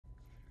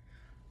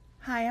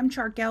Hi, I'm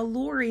Chart Gal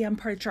Lori. I'm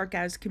part of Chart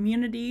Gal's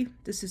community.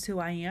 This is who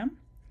I am.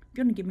 If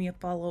you want to give me a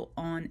follow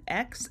on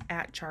X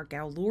at Chart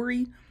Gal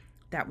Lori,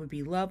 that would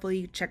be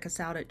lovely. Check us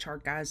out at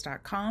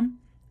chartguys.com.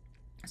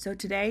 So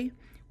today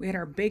we had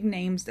our big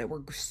names that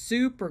were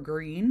super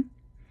green.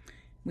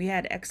 We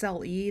had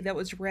XLE that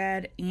was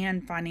red,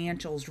 and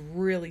financials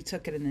really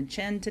took it in the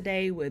chin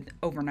today with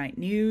overnight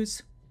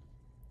news.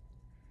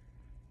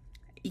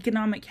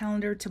 Economic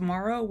calendar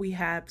tomorrow, we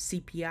have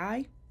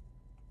CPI.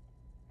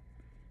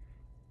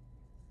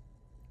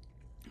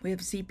 We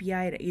have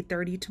CPI at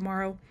 8:30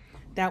 tomorrow.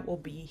 That will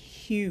be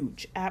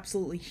huge,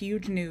 absolutely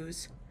huge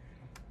news.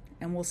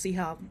 And we'll see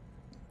how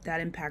that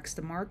impacts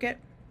the market.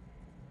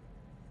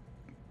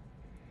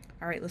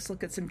 All right, let's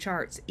look at some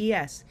charts.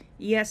 ES.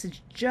 ES is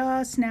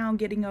just now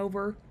getting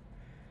over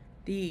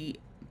the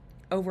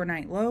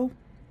overnight low.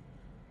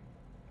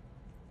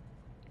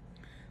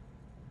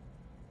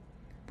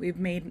 We've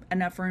made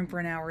enough room for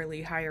an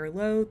hourly higher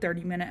low,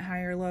 30-minute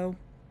higher low.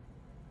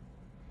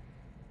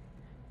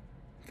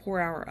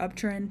 4-hour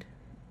uptrend.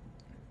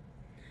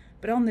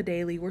 But on the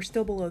daily, we're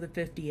still below the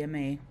 50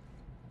 MA.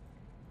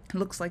 It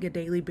looks like a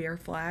daily bear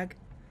flag.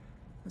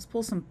 Let's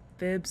pull some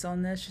fibs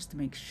on this just to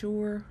make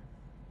sure.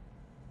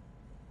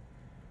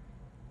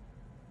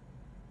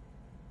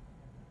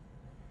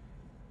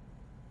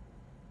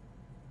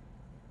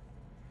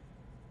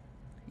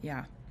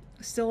 Yeah,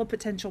 still a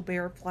potential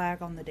bear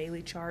flag on the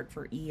daily chart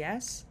for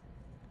ES.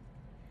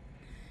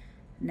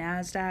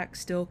 NASDAQ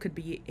still could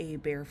be a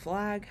bear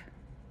flag.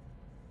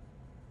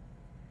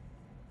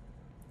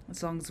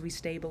 As long as we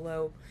stay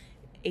below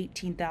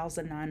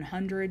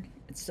 18,900,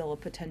 it's still a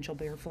potential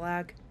bear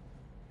flag.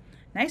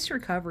 Nice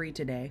recovery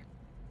today.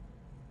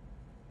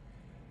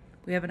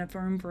 We have enough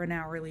room for an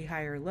hourly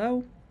higher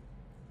low.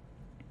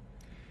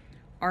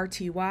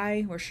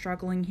 RTY, we're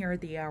struggling here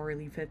at the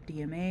hourly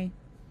 50 MA.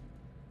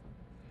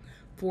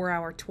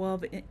 4-hour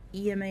 12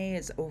 EMA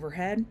is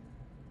overhead.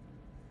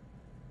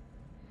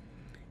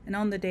 And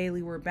on the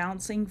daily, we're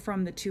bouncing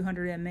from the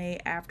 200 MA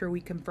after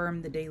we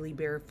confirm the daily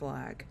bear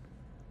flag.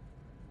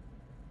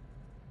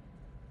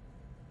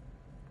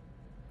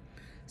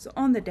 So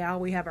on the Dow,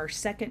 we have our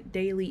second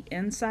daily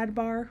inside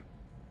bar.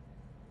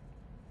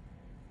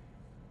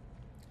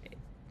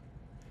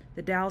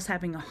 The Dow's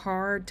having a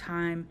hard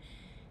time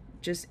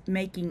just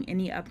making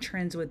any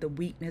uptrends with the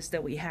weakness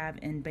that we have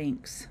in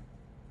banks.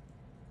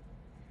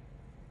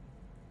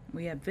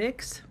 We have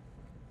VIX.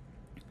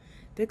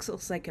 VIX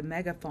looks like a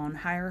megaphone,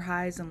 higher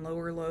highs and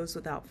lower lows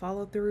without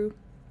follow through.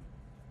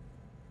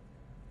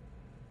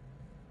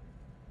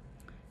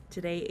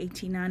 Today,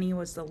 1890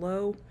 was the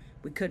low.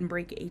 We couldn't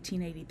break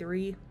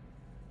 1883.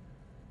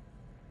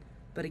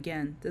 But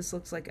again, this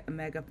looks like a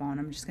megaphone.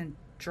 I'm just going to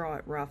draw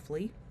it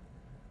roughly.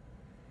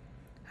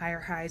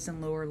 Higher highs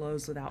and lower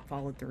lows without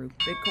follow through.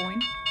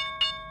 Bitcoin.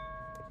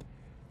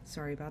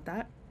 Sorry about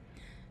that.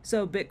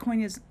 So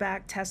Bitcoin is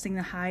back testing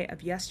the high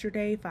of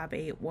yesterday,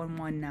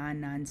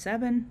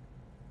 5811997.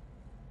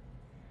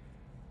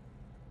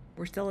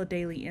 We're still a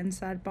daily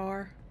inside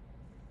bar.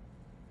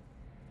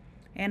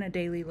 And a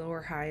daily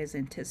lower high is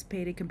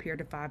anticipated compared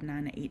to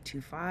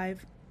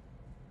 59825.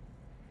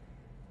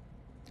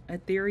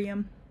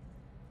 Ethereum,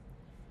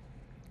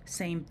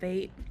 same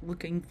fate,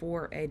 looking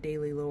for a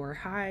daily lower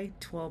high.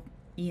 12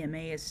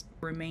 EMA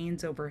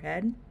remains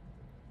overhead.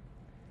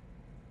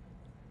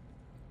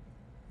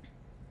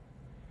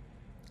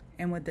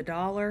 And with the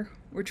dollar,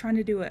 we're trying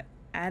to do an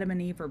Adam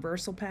and Eve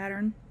reversal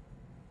pattern.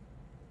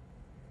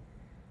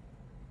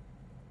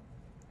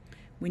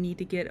 We need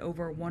to get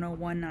over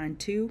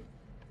 10192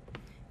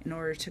 in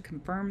order to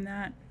confirm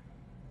that.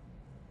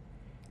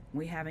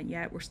 We haven't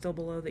yet. We're still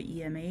below the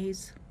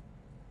EMAs.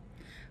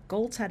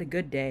 Gold's had a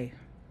good day,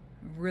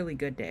 a really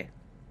good day.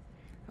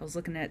 I was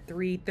looking at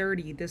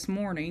 3:30 this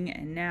morning,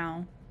 and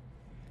now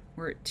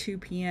we're at 2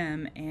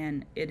 p.m.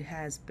 and it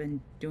has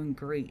been doing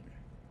great.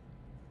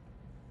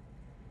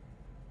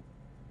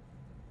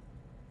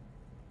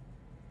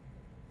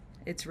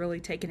 It's really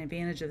taken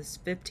advantage of this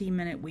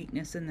 15-minute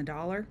weakness in the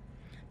dollar.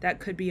 That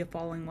could be a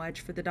falling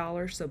wedge for the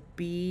dollar, so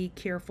be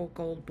careful,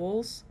 gold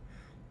bulls.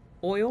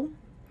 Oil,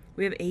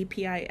 we have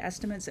API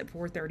estimates at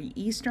 4:30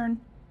 Eastern.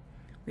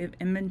 We have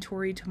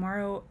inventory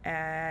tomorrow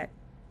at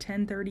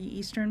 10:30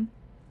 Eastern.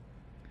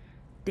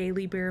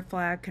 Daily bear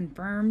flag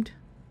confirmed.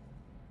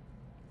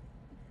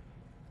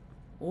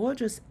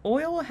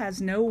 Oil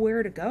has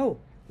nowhere to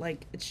go.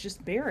 Like, it's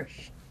just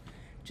bearish.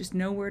 Just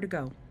nowhere to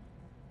go.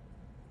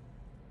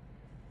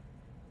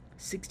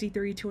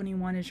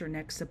 63.21 is your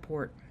next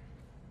support.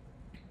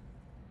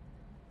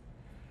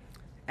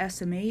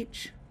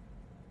 SMH,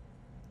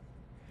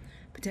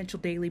 potential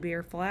daily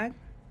bear flag.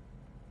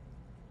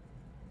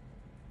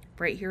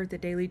 Right here at the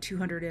daily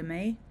 200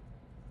 MA.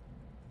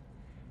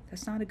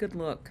 That's not a good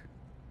look.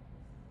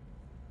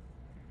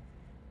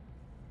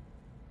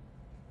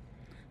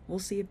 We'll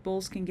see if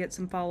bulls can get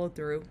some follow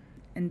through.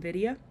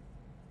 NVIDIA,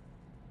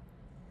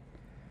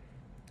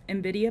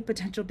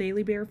 potential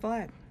daily bear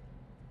flag.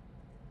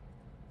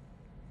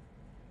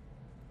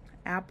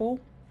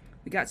 Apple,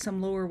 we got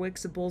some lower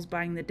wicks of bulls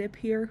buying the dip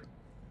here.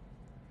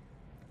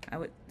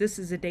 This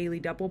is a daily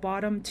double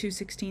bottom,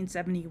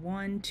 216.71,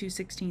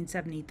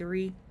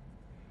 216.73.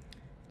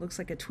 Looks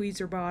like a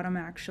tweezer bottom,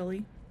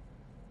 actually.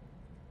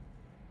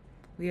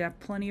 We have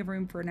plenty of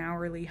room for an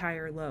hourly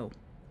higher low.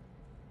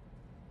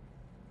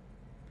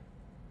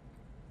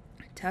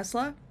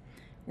 Tesla,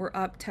 we're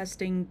up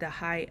testing the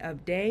high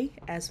of day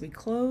as we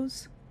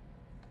close.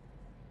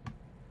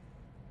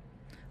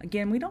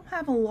 Again, we don't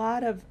have a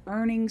lot of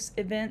earnings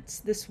events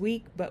this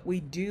week, but we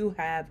do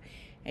have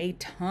a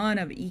ton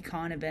of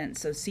econ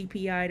events. So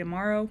CPI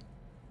tomorrow.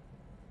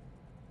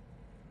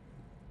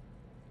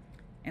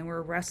 And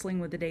we're wrestling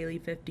with the daily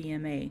 50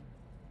 MA.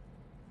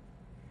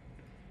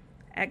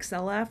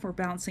 XLF, we're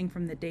bouncing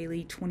from the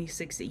daily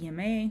 26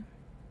 EMA.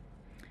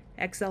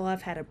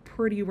 XLF had a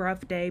pretty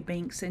rough day,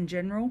 banks in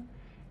general.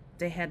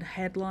 They had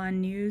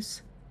headline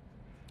news.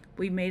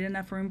 We made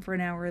enough room for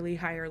an hourly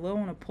higher low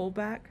on a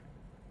pullback.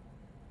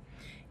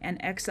 And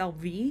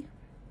XLV,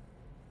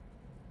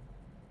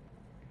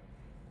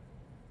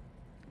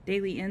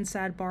 daily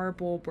inside bar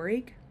bull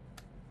break.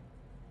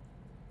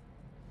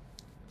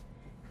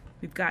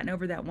 We've gotten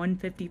over that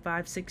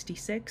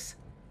 155.66.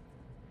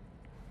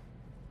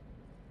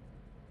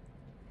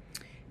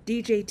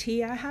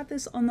 DJT, I have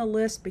this on the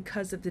list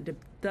because of the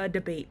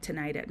debate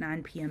tonight at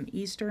 9 p.m.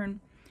 Eastern.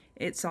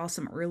 It saw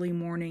some early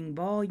morning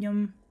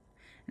volume,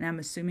 and I'm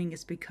assuming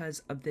it's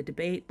because of the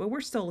debate, but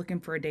we're still looking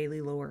for a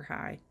daily lower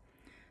high.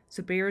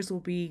 So bears will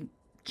be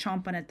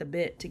chomping at the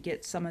bit to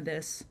get some of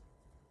this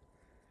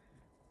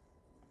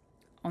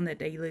on the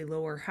daily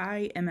lower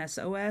high.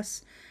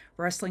 MSOS,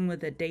 wrestling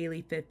with a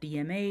daily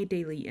 50 MA,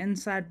 daily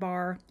inside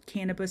bar.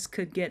 Cannabis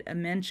could get a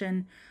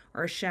mention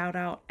or a shout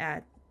out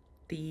at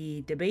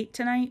the debate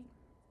tonight.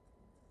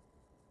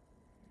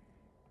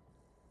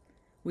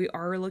 We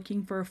are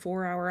looking for a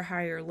 4-hour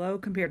higher low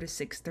compared to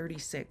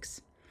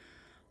 636.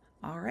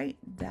 All right,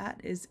 that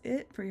is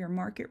it for your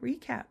market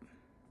recap.